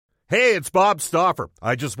Hey, it's Bob Stauffer.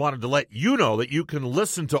 I just wanted to let you know that you can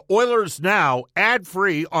listen to Oilers Now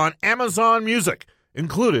ad-free on Amazon Music,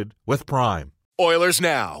 included with Prime. Oilers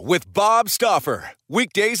Now with Bob Stauffer.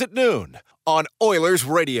 Weekdays at noon on Oilers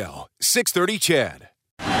Radio, 630 CHED.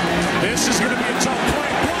 This is going to be a tough play.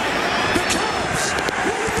 Bryant, the Cubs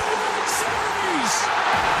win the World Series.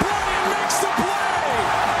 Bryant makes the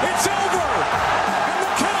play. It's over. And the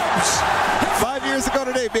Cubs. 5 years ago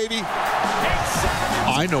today, baby.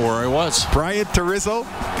 I know where I was. Bryant to Rizzo.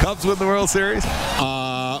 Cubs win the World Series.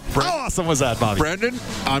 How awesome was that, Bobby? Brendan,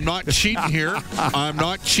 I'm not cheating here.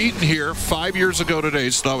 5 years ago today,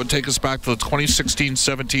 so that would take us back to the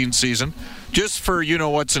 2016-17 season. Just for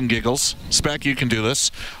you-know-whats and giggles. Spec, you can do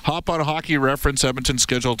this. Hop on Hockey Reference, Edmonton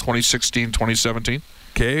schedule 2016-2017.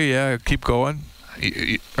 Okay, yeah, keep going.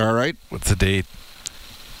 All right. What's the date?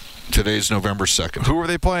 Today's November 2nd. Who were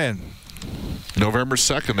they playing? November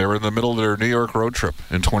 2nd. They were in the middle of their New York road trip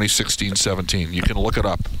in 2016-17. You can look it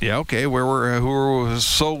up. Yeah, okay. Where's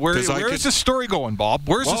this story going, Bob?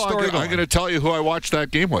 Where's the story going? I'm going to tell you who I watched that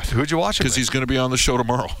game with. Who'd you watch it with? Because he's going to be on the show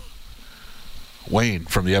tomorrow. Wayne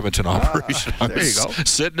from the Edmonton operation. There you go.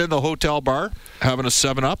 Sitting in the hotel bar, having a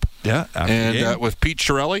 7-Up. Yeah. And with Pete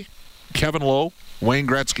Chiarelli, Kevin Lowe, Wayne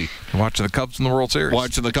Gretzky. Watching the Cubs in the World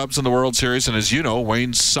Series. And as you know,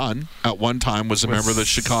 Wayne's son at one time was a member of the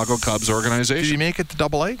Chicago Cubs organization. Did he make it to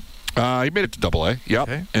Double-A? He made it to Double-A, yep.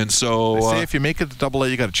 Okay. And so... They say if you make it to Double-A,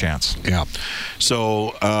 you got a chance. Yeah.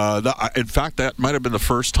 So, in fact, that might have been the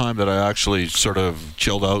first time that I actually sort of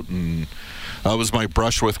chilled out, and that was my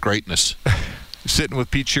brush with greatness. Sitting with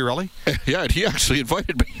Pete Chiarelli? Yeah, and he actually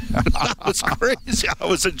invited me. That was crazy. I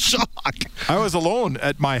was in shock. I was alone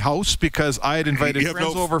at my house because I had invited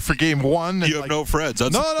friends over for game one. You have no friends.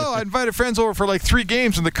 No, I invited friends over for like 3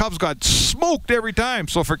 games, and the Cubs got smoked every time.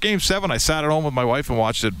 So for game 7, I sat at home with my wife and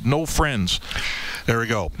watched it. No friends. There we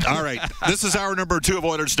go. All right. This is hour number 2 of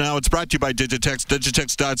Oilers Now. It's brought to you by Digitex.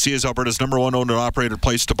 Digitex.ca is Alberta's #1 owned and operated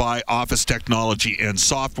place to buy office technology and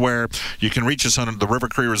software. You can reach us on the River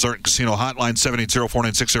Cree Resort and Casino hotline,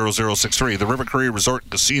 780-496-0063. The River Cree Resort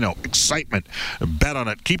and Casino. Excitement. Bet on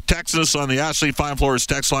it. Keep texting us on the Ashley Fine Floors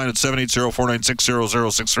text line at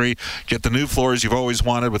 780-496-0063. Get the new floors you've always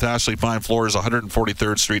wanted with Ashley Fine Floors,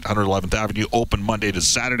 143rd Street, 111th Avenue. Open Monday to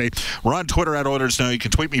Saturday. We're on Twitter at Oilers Now. You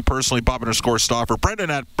can tweet me personally, Bob_Stauffer.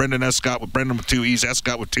 Brendan at Brendan S. Scott with Brendan with 2 E's, S.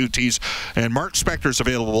 Scott with 2 T's. And Mark Spector's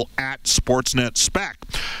available at Sportsnet Spec.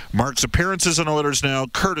 Mark's appearances on Oilers Now,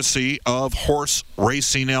 courtesy of Horse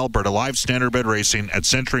Racing Alberta. Live standard bed racing at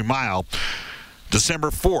Century Mile.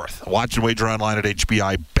 December 4th. Watch and wager online at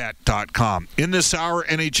HBIBet.com. In this hour,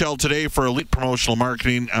 NHL Today for Elite Promotional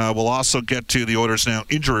Marketing. We'll also get to the Oilers Now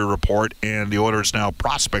Injury Report and the Oilers Now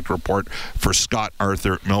Prospect Report for Scott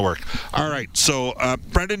Arthur Millwork. All right, so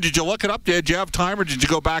Brendan, did you look it up? Did you have time, or did you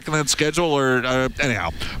go back in that schedule? Or anyhow,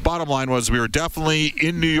 bottom line was we were definitely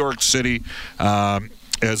in New York City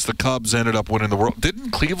as the Cubs ended up winning the World.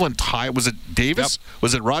 Didn't Cleveland tie? Was it Davis? Yep.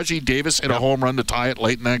 Was it Rajai Davis in a home run to tie it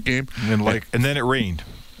late in that game? And then it rained.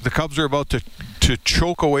 The Cubs are about to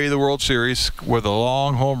choke away the World Series with a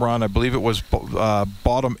long home run. I believe it was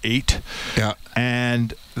bottom 8. Yeah.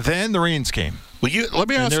 And then the rains came. Well, let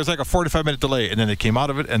me ask. And there was like a 45-minute delay, and then they came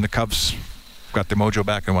out of it, and the Cubs got their mojo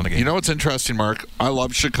back and won the game. You know what's interesting, Mark? I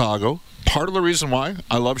love Chicago. Part of the reason why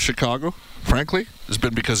I love Chicago, frankly, has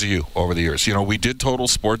been because of you over the years. You know, we did Total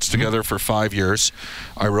Sports together for 5 years.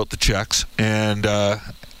 I wrote the checks and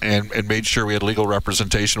made sure we had legal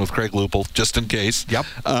representation with Craig Lupel, just in case. Yep.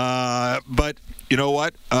 But you know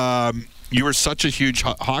what? You were such a huge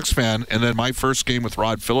Hawks fan, and then my first game with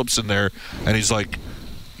Rod Phillips in there, and he's like,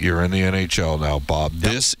 "You're in the NHL now, Bob.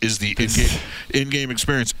 Yep. This is the in-game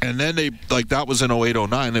experience." And then that was in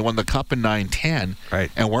 08-09. They won the Cup in 9-10. Right.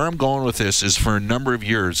 And where I'm going with this is for a number of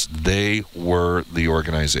years, they were the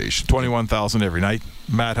organization. 21,000 every night.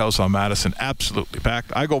 Madhouse on Madison, absolutely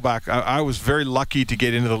packed. I go back. I was very lucky to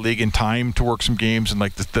get into the league in time to work some games in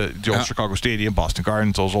like the old Chicago Stadium, Boston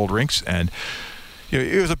Gardens, those old rinks. And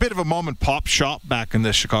it was a bit of a mom-and-pop shop back in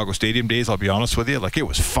the Chicago Stadium days, I'll be honest with you. Like, it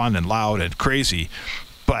was fun and loud and crazy.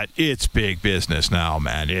 But it's big business now,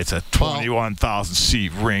 man. It's a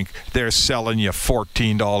 21,000-seat rink. They're selling you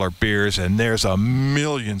 $14 beers, and there's a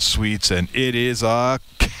million suites, and it is a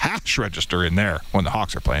cash register in there when the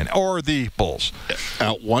Hawks are playing, or the Bulls.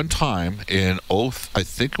 At one time in I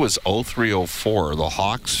think it was 03-04, the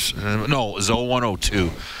Hawks, no, it was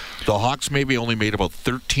 01-02. The Hawks maybe only made about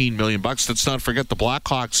 $13 million. Let's not forget the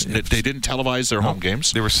Blackhawks. They didn't televise their home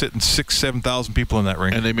games. They were sitting 6,000-7,000 people in that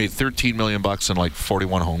ring, and they made $13 million in like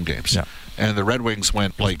 41 home games. Yeah. and the Red Wings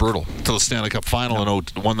went like brutal to the Stanley Cup final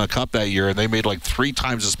and won the Cup that year, and they made like 3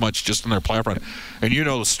 times as much just in their playoff run. And you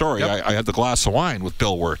know the story. I had the glass of wine with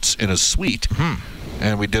Bill Wirtz in his suite,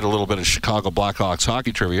 and we did a little bit of Chicago Blackhawks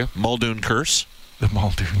hockey trivia. Muldoon curse. The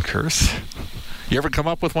Muldoon curse. You ever come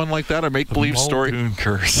up with one like that, a make-believe story? Muldoon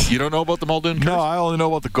curse. You don't know about the Muldoon curse? No, I only know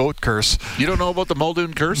about the goat curse. You don't know about the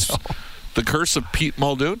Muldoon curse? No. The curse of Pete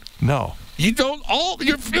Muldoon? No. You don't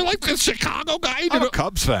you're like a Chicago guy? I'm a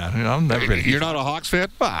Cubs fan. I'm never been. You're not a Hawks fan?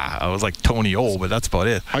 I was like Tony O, but that's about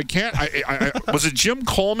it. I can't. Was it Jim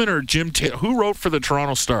Coleman or Jim Taylor? Who wrote for the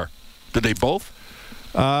Toronto Star? Did they both?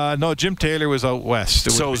 No, Jim Taylor was out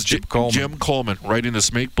west. So it was Jim Coleman writing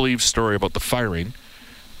this make-believe story about the firing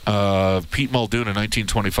of Pete Muldoon in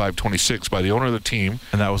 1925-26 by the owner of the team.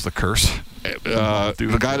 And that was the curse?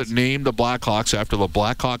 The guy that named the Blackhawks after the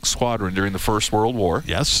Blackhawk Squadron during the First World War.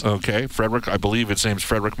 Yes. Okay. Frederick, I believe his name's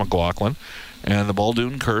Frederick McLaughlin. And the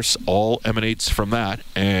Muldoon curse all emanates from that.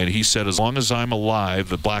 And he said, as long as I'm alive,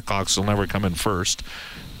 the Blackhawks will never come in first.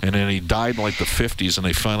 And then he died in like the 50s, and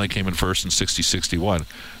they finally came in first in 60-61.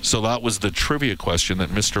 So that was the trivia question that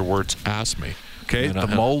Mr. Wirtz asked me. Okay, the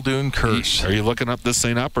Muldoon curse. Are you looking up this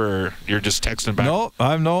thing up, or you're just texting back? No,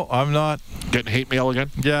 I'm not. Getting hate mail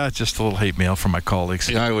again? Yeah, just a little hate mail from my colleagues.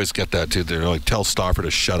 Yeah, I always get that too. They're like, tell Stauffer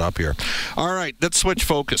to shut up here. All right, let's switch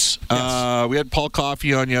focus. Yes. We had Paul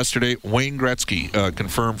Coffey on yesterday. Wayne Gretzky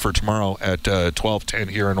confirmed for tomorrow at 12:10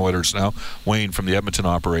 here in Oilers Now. Wayne from the Edmonton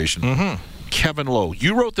operation. Mm-hmm. Kevin Lowe.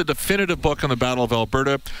 You wrote the definitive book on the Battle of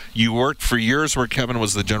Alberta. You worked for years where Kevin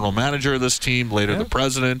was the general manager of this team, later the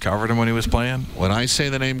president. Covered him when he was playing. When I say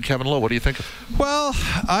the name Kevin Lowe, what do you think of? Well,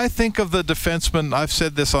 I think of the defenseman. I've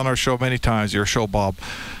said this on our show many times, your show, Bob.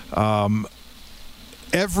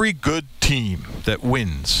 Every good team that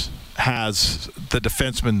wins has the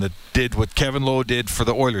defenseman that did what Kevin Lowe did for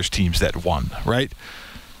the Oilers teams that won, right?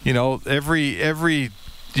 You know, every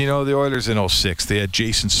you know, the Oilers in 06, they had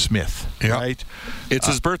Jason Smith, right? It's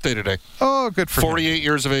his birthday today. Oh, good for him. 48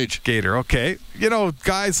 years of age. Gator, okay. You know,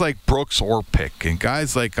 guys like Brooks Orpik and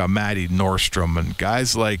guys like Matty Nordstrom and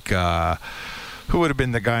guys like, who would have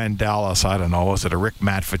been the guy in Dallas? I don't know. Was it a Rick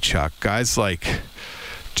Matvichuk? Guys like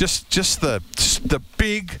just the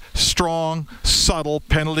big, strong, subtle,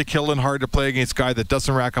 penalty-killing, hard-to-play against guy that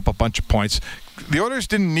doesn't rack up a bunch of points. The Oilers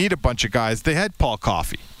didn't need a bunch of guys. They had Paul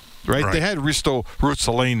Coffey. Right? They had Risto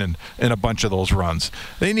Ruotsalainen in a bunch of those runs.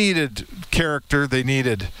 They needed character. They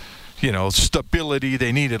needed, you know, stability.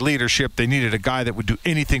 They needed leadership. They needed a guy that would do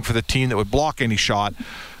anything for the team, that would block any shot.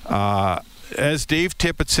 As Dave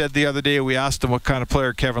Tippett said the other day, we asked him what kind of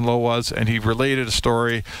player Kevin Lowe was, and he related a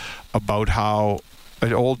story about how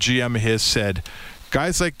an old GM of his said,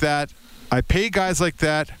 guys like that, I pay guys like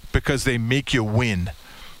that because they make you win.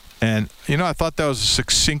 And, you know, I thought that was a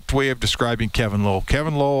succinct way of describing Kevin Lowe.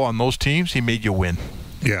 Kevin Lowe, on those teams, he made you win.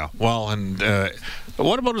 Yeah. Well, and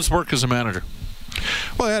what about his work as a manager?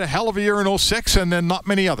 Well, he had a hell of a year in 06 and then not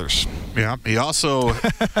many others. Yeah. He also,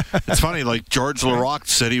 it's funny, like George Laraque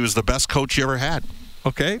said he was the best coach he ever had.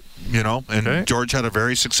 Okay. You know, and George had a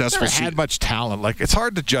very successful season. Had much talent. Like, it's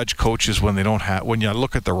hard to judge coaches when they don't have, when you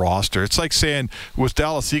look at the roster. It's like saying, was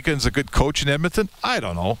Dallas Eakins a good coach in Edmonton? I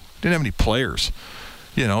don't know. Didn't have any players.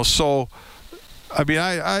 You know, so, I mean,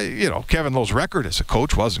 you know, Kevin Lowe's record as a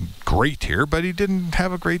coach wasn't great here, but he didn't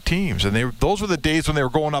have a great teams. And those were the days when they were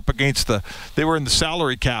going up against they were in the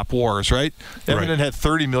salary cap wars, right? Edmonton had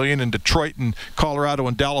 $30 million, and Detroit and Colorado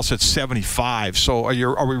and Dallas had $75. So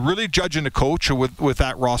are we really judging a coach with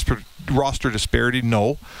that roster disparity?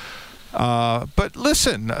 No. But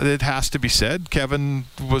listen, it has to be said, Kevin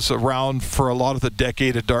was around for a lot of the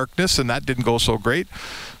decade of darkness, and that didn't go so great.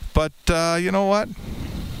 But you know what?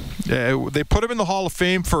 They put him in the Hall of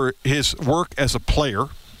Fame for his work as a player,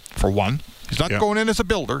 for one. He's not going in as a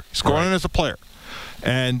builder. He's going in as a player.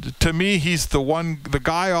 And to me, he's the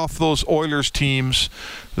guy off those Oilers teams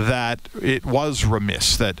that it was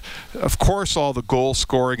remiss. That, of course, all the goal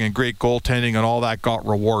scoring and great goaltending and all that got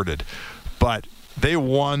rewarded. But they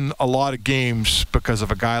won a lot of games because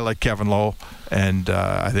of a guy like Kevin Lowe. And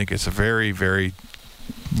I think it's a very, very...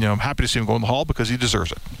 You know, I'm happy to see him go in the Hall because he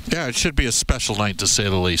deserves it. Yeah, it should be a special night, to say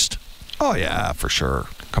the least. Oh, yeah, for sure.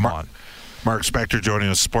 Come on. Mark Spector joining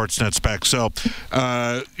us, Sportsnet Spec. So,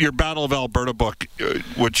 your Battle of Alberta book,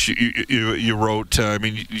 which you wrote, I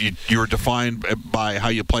mean, you were defined by how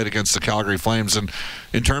you played against the Calgary Flames. And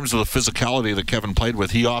in terms of the physicality that Kevin played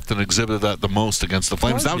with, he often exhibited that the most against the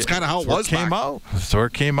Flames. That was kind of how it was back. That's where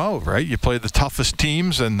it came out, right? You played the toughest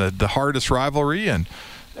teams and the hardest rivalry, and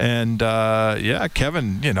yeah,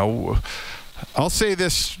 Kevin, you know, I'll say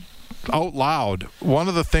this out loud. One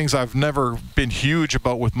of the things I've never been huge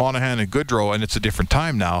about with Monahan and Goodrow, and it's a different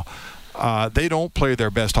time now, they don't play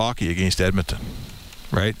their best hockey against Edmonton.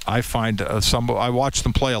 Right, I find I watch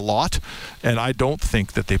them play a lot, and I don't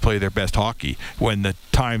think that they play their best hockey when the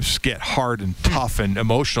times get hard and tough and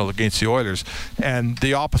emotional against the Oilers. And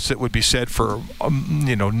the opposite would be said for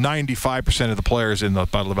 95% of the players in the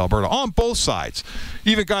Battle of Alberta on both sides.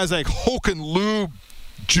 Even guys like Håkan Loob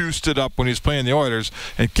juiced it up when he was playing the Oilers,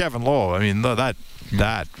 and Kevin Lowe. I mean, that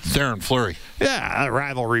Theron Fleury. Yeah, that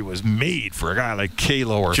rivalry was made for a guy like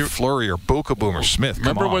Kalo or Fleury or Bokaboom or Smith.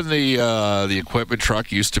 Remember when the equipment truck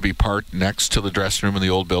used to be parked next to the dressing room in the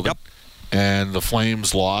old building? Yep. And the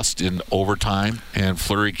Flames lost in overtime, and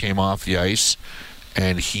Fleury came off the ice,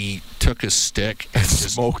 and he took his stick and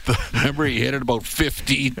just smoked the. Remember, he hit it about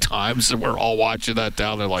 15 times, and we're all watching that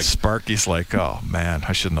down there like. Sparky's like, oh man,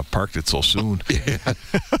 I shouldn't have parked it so soon. Yeah.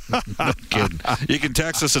 No kidding. You can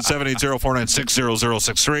text us at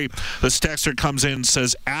 780-496-0063. This texter comes in and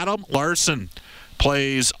says, Adam Larson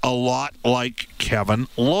plays a lot like Kevin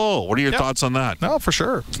Lowe. What are your thoughts on that? No, for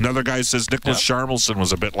sure. Another guy says Nicholas Jarmelson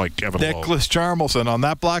was a bit like Kevin Lowe. Nicholas Jarmelson. On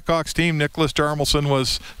that Blackhawks team, Nicholas Jarmelson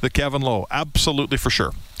was the Kevin Lowe. Absolutely, for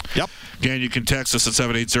sure. Yep. Again, you can text us at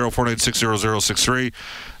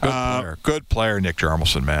 780-496-0063. Good player, Nick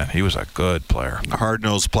Jarmelson, man. He was a good player. A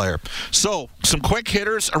hard-nosed player. So, some quick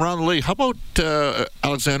hitters around the league. How about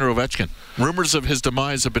Alexander Ovechkin? Rumors of his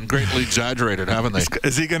demise have been greatly exaggerated, haven't they?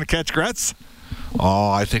 Is he going to catch Gretz?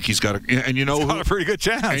 Oh, I think he's got a... And you know he's who... got a pretty good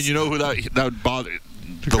chance. And you know who that would bother...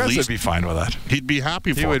 Gretz would be fine with that. He'd be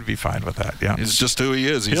happy for He him. would be fine with that, yeah. It's just who he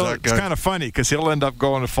is. He's that guy. It's kind of funny because he'll end up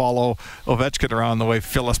going to follow Ovechkin around the way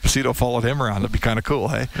Phil Esposito followed him around. It'd be kind of cool,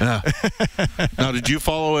 hey? Yeah. Now, did you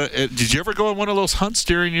follow it? Did you ever go on one of those hunts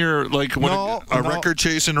during your, record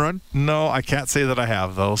chasing run? No, I can't say that I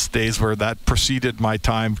have. Those days where that preceded my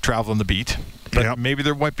time traveling the beat. But maybe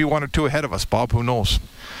there might be one or two ahead of us, Bob. Who knows?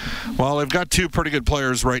 Well, they've got two pretty good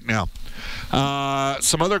players right now.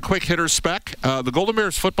 Some other quick hitters spec. The Golden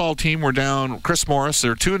Bears football team were down. Chris Morris,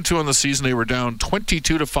 they're 2-2 on the season. They were down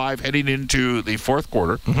 22-5 heading into the fourth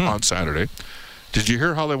quarter on Saturday. Did you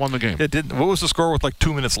hear how they won the game? It did. What was the score with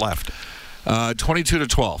 2 minutes left?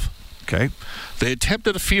 22-12. Okay. They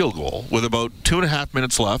attempted a field goal with about 2.5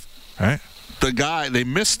 minutes left. All right. They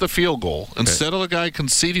missed the field goal. Instead of the guy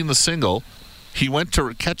conceding the single, he went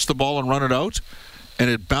to catch the ball and run it out, and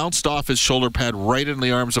it bounced off his shoulder pad right in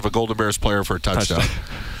the arms of a Golden Bears player for a touchdown.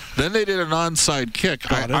 Then they did an onside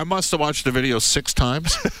kick. I must have watched the video 6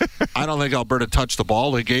 times. I don't think Alberta touched the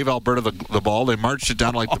ball. They gave Alberta the ball. They marched it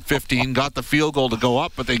down the 15, got the field goal to go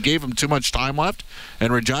up, but they gave them too much time left.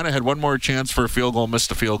 And Regina had one more chance for a field goal, missed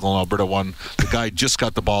the field goal, and Alberta won. The guy just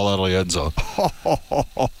got the ball out of the end zone.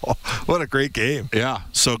 What a great game. Yeah.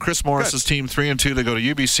 So Chris Morris's team 3-2. They go to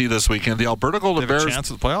UBC this weekend. The Alberta Golden Bears. Have a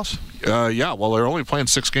chance at the playoffs? Yeah. Well, they're only playing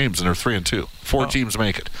 6 games, and they're 3-2. 4 teams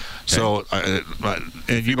make it. Okay. So,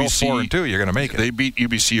 and UBC 4-2, you're going to make it. They beat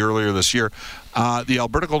UBC earlier this year. The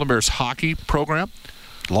Alberta Golden Bears hockey program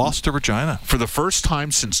lost to Regina for the first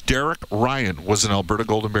time since Derek Ryan was an Alberta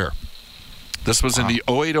Golden Bear. This was in the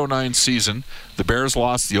 08-09 season. The Bears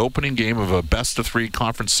lost the opening game of a best-of-3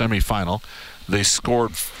 conference semifinal. They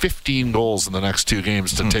scored 15 goals in the next 2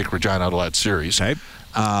 games to take Regina out of that series. Okay.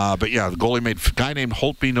 But yeah, the goalie made a guy named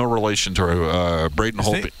Holtby, no relation to Braden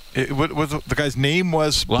Holtby. The guy's name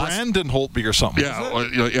was Brandon Holtby or something.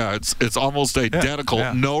 Yeah, it's almost identical.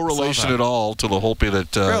 Yeah. No relation at all to the Holtby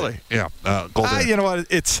that. Really? Yeah. Golden. You know what?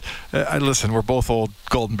 It's listen. We're both old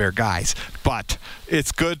Golden Bear guys, but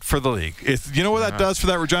it's good for the league. You know what that does for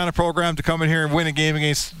that Regina program to come in here and win a game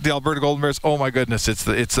against the Alberta Golden Bears? Oh my goodness! It's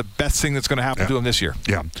the best thing that's going to happen to them this year.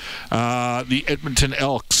 Yeah. The Edmonton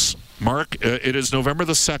Elks. Mark, it is November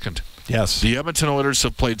the 2nd. Yes. The Edmonton Oilers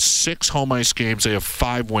have played 6 home ice games. They have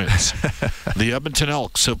 5 wins. The Edmonton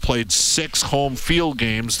Elks have played 6 home field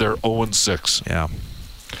games. They're 0-6. Yeah.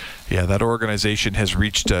 Yeah, that organization has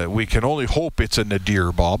reached, we can only hope it's a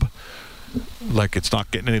nadir, Bob. Like it's not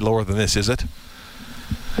getting any lower than this, is it?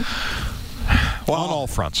 Well,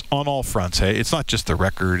 on all fronts, hey. It's not just the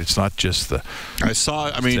record. It's not just the.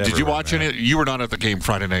 Did you watch any? You were not at the game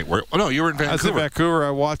Friday night. No, you were in Vancouver. I was in Vancouver. I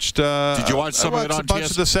watched. Did you watch some of it on TS? I watched a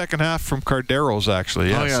bunch of the second half from Cardero's, actually.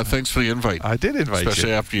 Yes. Oh yeah, thanks for the invite. I did invite Especially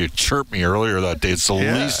you. after you chirped me earlier that day. It's the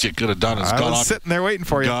least you could have done. I was sitting there waiting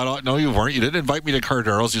for you. No, you weren't. You didn't invite me to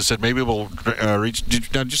Cardero's. You said maybe we'll reach.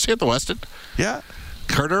 Did you see at the Westin? Yeah.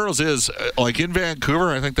 Cardero's is in Vancouver.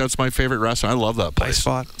 I think that's my favorite restaurant. I love that place. Nice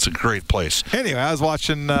spot. It's a great place. Anyway, I was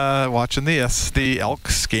watching the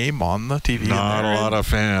Elks game on the TV. Not a lot of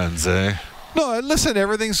fans, eh? No, listen,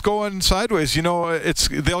 everything's going sideways. You know,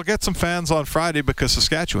 they'll get some fans on Friday because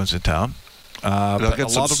Saskatchewan's in town. But a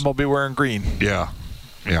lot of them will be wearing green. Yeah.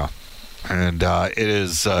 And it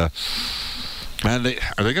is, man,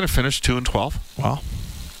 are they going to finish 2-12? Well,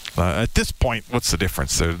 at this point, what's the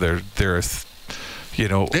difference? They're you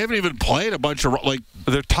know, they haven't even played a bunch of, like,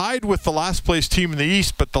 they're tied with the last place team in the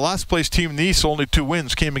East, but the last place team in the East, only 2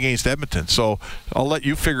 wins came against Edmonton. So I'll let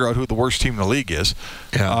you figure out who the worst team in the league is.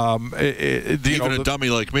 Yeah. Even a dummy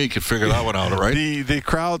like me could figure that one out, right? The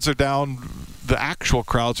crowds are down. The actual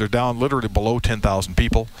crowds are down literally below 10,000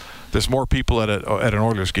 people. There's more people at an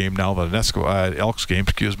Oilers game now than an Elks game,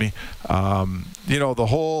 excuse me. You know, the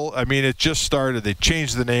whole, I mean, it just started. They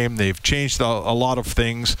changed the name. They've changed a lot of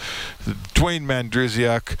things. Dwayne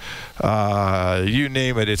Mandrysiak, you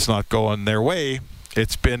name it, it's not going their way.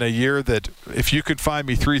 It's been a year that if you could find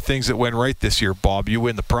me 3 things that went right this year, Bob, you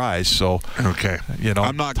win the prize. So, okay, you know,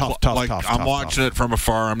 I'm not tough. I'm watching it from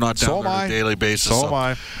afar. I'm not down there on a daily basis. So am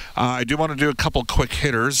I. I do want to do a couple quick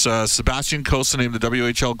hitters. Sebastian Cossa named the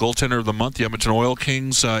WHL Goaltender of the Month. The Edmonton Oil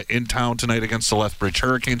Kings in town tonight against the Lethbridge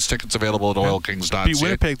Hurricanes. Tickets available at oilkings.ca. Beat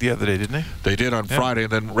Winnipeg the other day, didn't they? They did on Friday.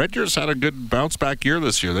 And then Red Deer's had a good bounce-back year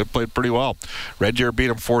this year. They played pretty well. Red Deer beat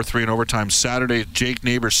them 4-3 in overtime Saturday. Jake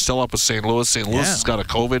Neighbors still up with St. Louis. St. Louis has got a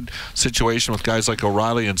COVID situation with guys like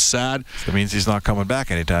O'Reilly and Saad. That means he's not coming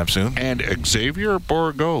back anytime soon. And Xavier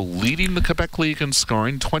Bourgault leading the Quebec League in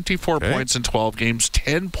scoring. 24 points in 12 games.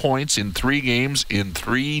 10 points in 3 games in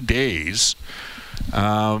 3 days.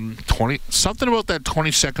 20 something about that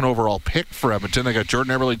 22nd overall pick for Edmonton. They got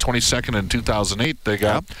Jordan Eberle 22nd in 2008. They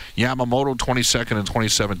got Yamamoto 22nd in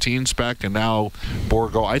 2017 spec, and now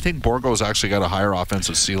Bourgault. I think Bourgault's actually got a higher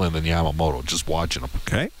offensive ceiling than Yamamoto. Just watching him.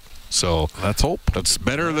 Okay. So let's hope. That's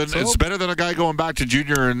better than it's better than a guy going back to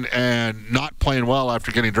junior and not playing well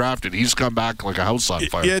after getting drafted. He's come back like a house on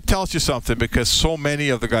fire. Yeah, it tells you something because so many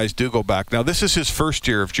of the guys do go back. Now this is his first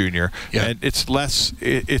year of junior, and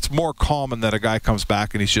it's more common that a guy comes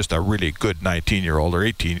back and he's just a really good 19-year-old or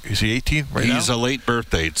 18. Is he 18 right now? He's a late birth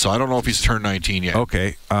date, so I don't know if he's turned 19 yet.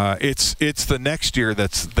 Okay, it's the next year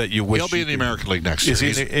that you wish. He'll be in the American League next year.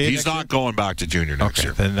 He's not going back to junior next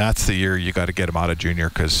year. Then that's the year you got to get him out of junior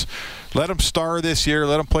because. Let him star this year.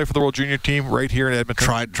 Let him play for the World Junior team right here in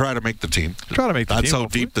Edmonton. Try to make the team. That's how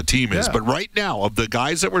deep the team is. But right now, of the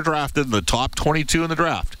guys that were drafted in the top 22 in the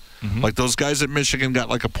draft, like those guys at Michigan got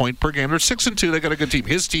like a point per game. They're 6-2. They got a good team.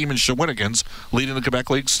 His team in Shawinigan's leading the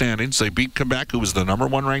Quebec League standings. They beat Quebec, who was the number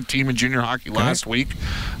 1 ranked team in junior hockey last week.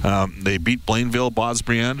 They beat Blainville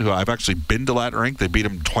Bosbriand, who I've actually been to that rink. They beat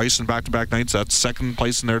them twice in back-to-back nights. That's second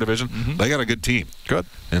place in their division. They got a good team. Good.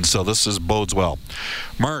 And so this bodes well.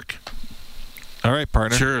 Mark. All right,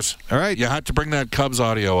 partner. Cheers. All right. You had to bring that Cubs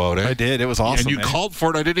audio out, eh? I did. It was awesome. And you called for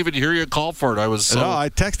it. I didn't even hear you call for it. I was No, I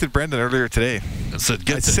texted Brendan earlier today. I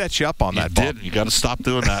set you up on that, Bob. You got to stop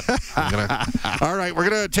doing that. All right, we're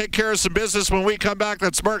going to take care of some business when we come back.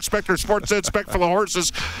 That's Mark Spector, Sports Ed Spec for the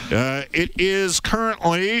Horses. It is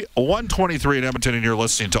currently 1:23 in Edmonton, and you're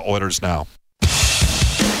listening to Oilers Now.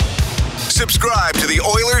 Subscribe to the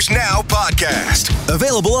Oilers Now podcast.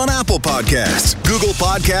 Available on Apple Podcasts, Google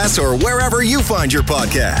Podcasts, or wherever you find your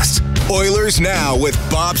podcasts. Oilers Now with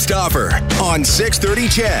Bob Stauffer on 630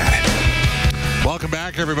 CHED. Welcome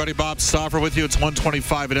back, everybody. Bob Stauffer with you. It's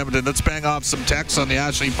 1:25 in Edmonton. Let's bang off some texts on the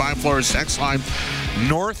Ashley Pine Floors text line.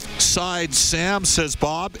 Northside Sam says,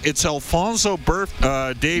 Bob, it's Alfonso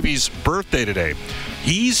Davies' birthday today.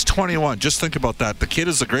 He's 21. Just think about that. The kid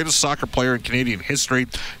is the greatest soccer player in Canadian history.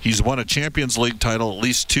 He's won a Champions League title, at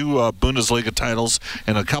least 2 Bundesliga titles,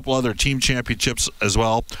 and a couple other team championships as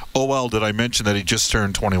well. Oh, well, did I mention that he just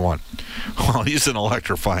turned 21? Well, he's an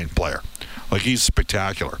electrifying player. Like, he's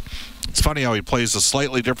spectacular. It's funny how he plays a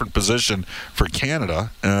slightly different position for Canada,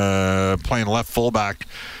 playing left fullback.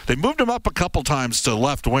 They moved him up a couple times to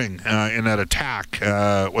left wing in that attack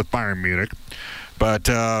with Bayern Munich. But...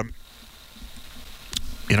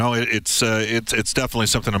 you know, it's definitely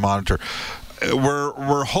something to monitor.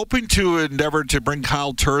 We're hoping to endeavor to bring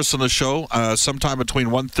Kyle Turris on the show sometime between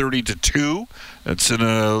 1:30 to 2. It's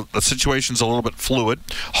the situation's a little bit fluid.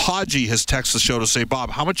 Haji has texted the show to say, Bob,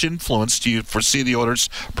 how much influence do you foresee the Oilers'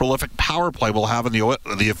 prolific power play will have on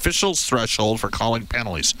the officials' threshold for calling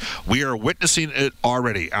penalties? We are witnessing it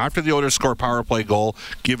already. After the Oilers score a power play goal,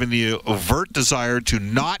 given the overt desire to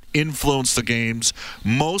not influence the games,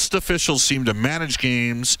 most officials seem to manage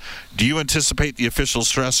games. Do you anticipate the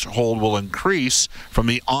officials' threshold will increase from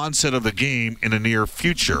the onset of the game in the near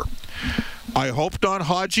future? I hope not,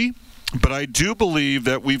 Haji. But I do believe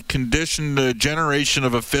that we've conditioned a generation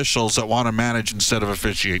of officials that want to manage instead of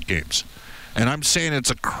officiate games. And I'm saying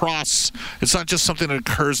it's not just something that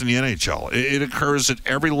occurs in the NHL. It occurs at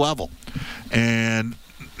every level. And,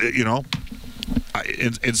 you know,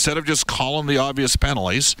 instead of just calling the obvious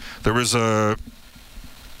penalties, there was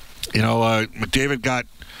McDavid got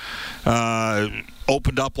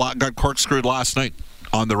opened up, got corkscrewed last night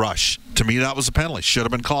on the rush. To me, that was a penalty. Should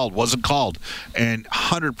have been called. Wasn't called. And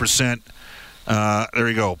 100%, there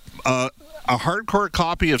you go. A hardcore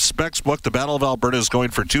copy of Specs' book, The Battle of Alberta, is going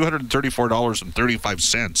for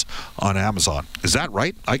 $234.35 on Amazon. Is that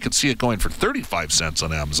right? I could see it going for 35 cents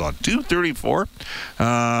on Amazon. $234.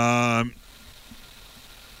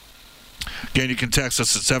 Again, you can text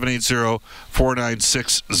us at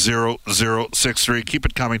 780-496-0063. Keep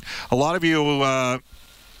it coming. A lot of you...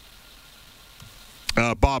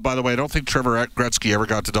 Bob, by the way, I don't think Trevor Gretzky ever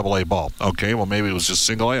got to AA ball. Okay, well, maybe it was just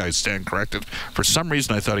single A. I stand corrected. For some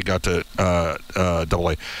reason, I thought he got to AA.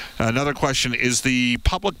 Another question, is the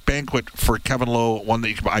public banquet for Kevin Lowe one that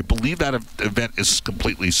you can... I believe that event is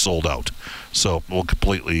completely sold out. So we'll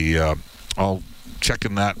completely... I'll check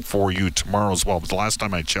in that for you tomorrow as well. But the last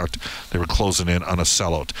time I checked, they were closing in on a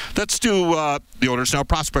sellout. Let's do the Oilers Now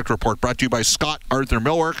Prospect Report, brought to you by Scott Arthur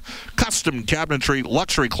Millwork. Custom cabinetry,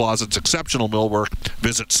 luxury closet, exceptional millwork.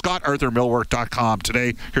 Visit scottarthurmillwork.com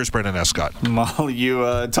today. Here's Brendan Escott. Well,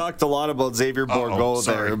 you talked a lot about Xavier Bourgault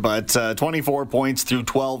there, but 24 points through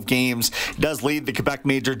 12 games. He does lead the Quebec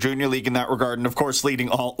Major Junior League in that regard, and of course leading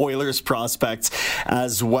all Oilers prospects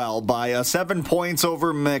as well by 7 points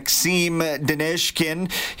over Maxim Danishkin.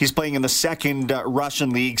 He's playing in the second Russian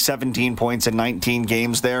league, 17 points in 19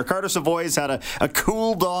 games there. Carter Savoy's had a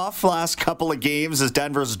cooled off last couple of games as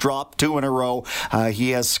Denver's dropped 2 in a row. He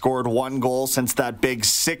has scored 1 goal since that big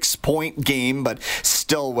 6-point game, but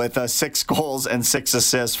still with 6 goals and 6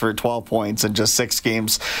 assists for 12 points in just 6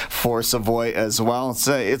 games for Savoy as well.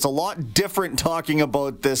 It's a lot different talking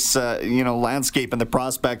about this landscape and the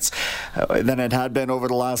prospects than it had been over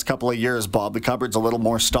the last couple of years, Bob. The cupboard's a little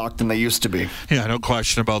more stocked than they used to be. Yeah, no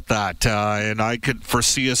question about that. And I could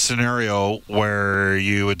foresee a scenario where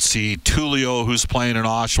you would see Tullio, who's playing in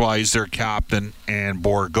Oshawa, he's their captain, and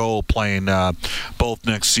Bourgault playing both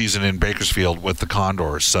next season in Bakersfield with the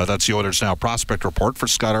Condors. That's the Oilers Now Prospect Report for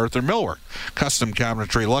Scott Arthur Millwork. Custom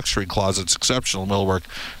cabinetry, luxury closets, exceptional millwork.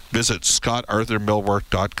 Visit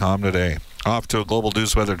scottarthurmillwork.com today. Off to a global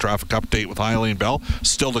news weather traffic update with Eileen Bell.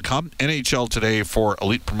 Still to come, NHL Today for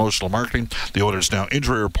Elite Promotional Marketing. The Oilers Now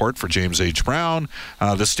injury report for James H. Brown.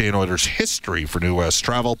 This day in Oilers history for New West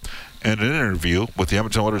Travel. And an interview with the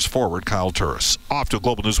Edmonton Oilers forward, Kyle Turris. Off to a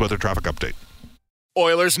global news weather traffic update.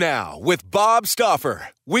 Oilers Now with Bob Stauffer.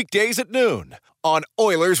 Weekdays at noon on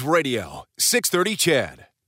Oilers Radio, 630 CHED.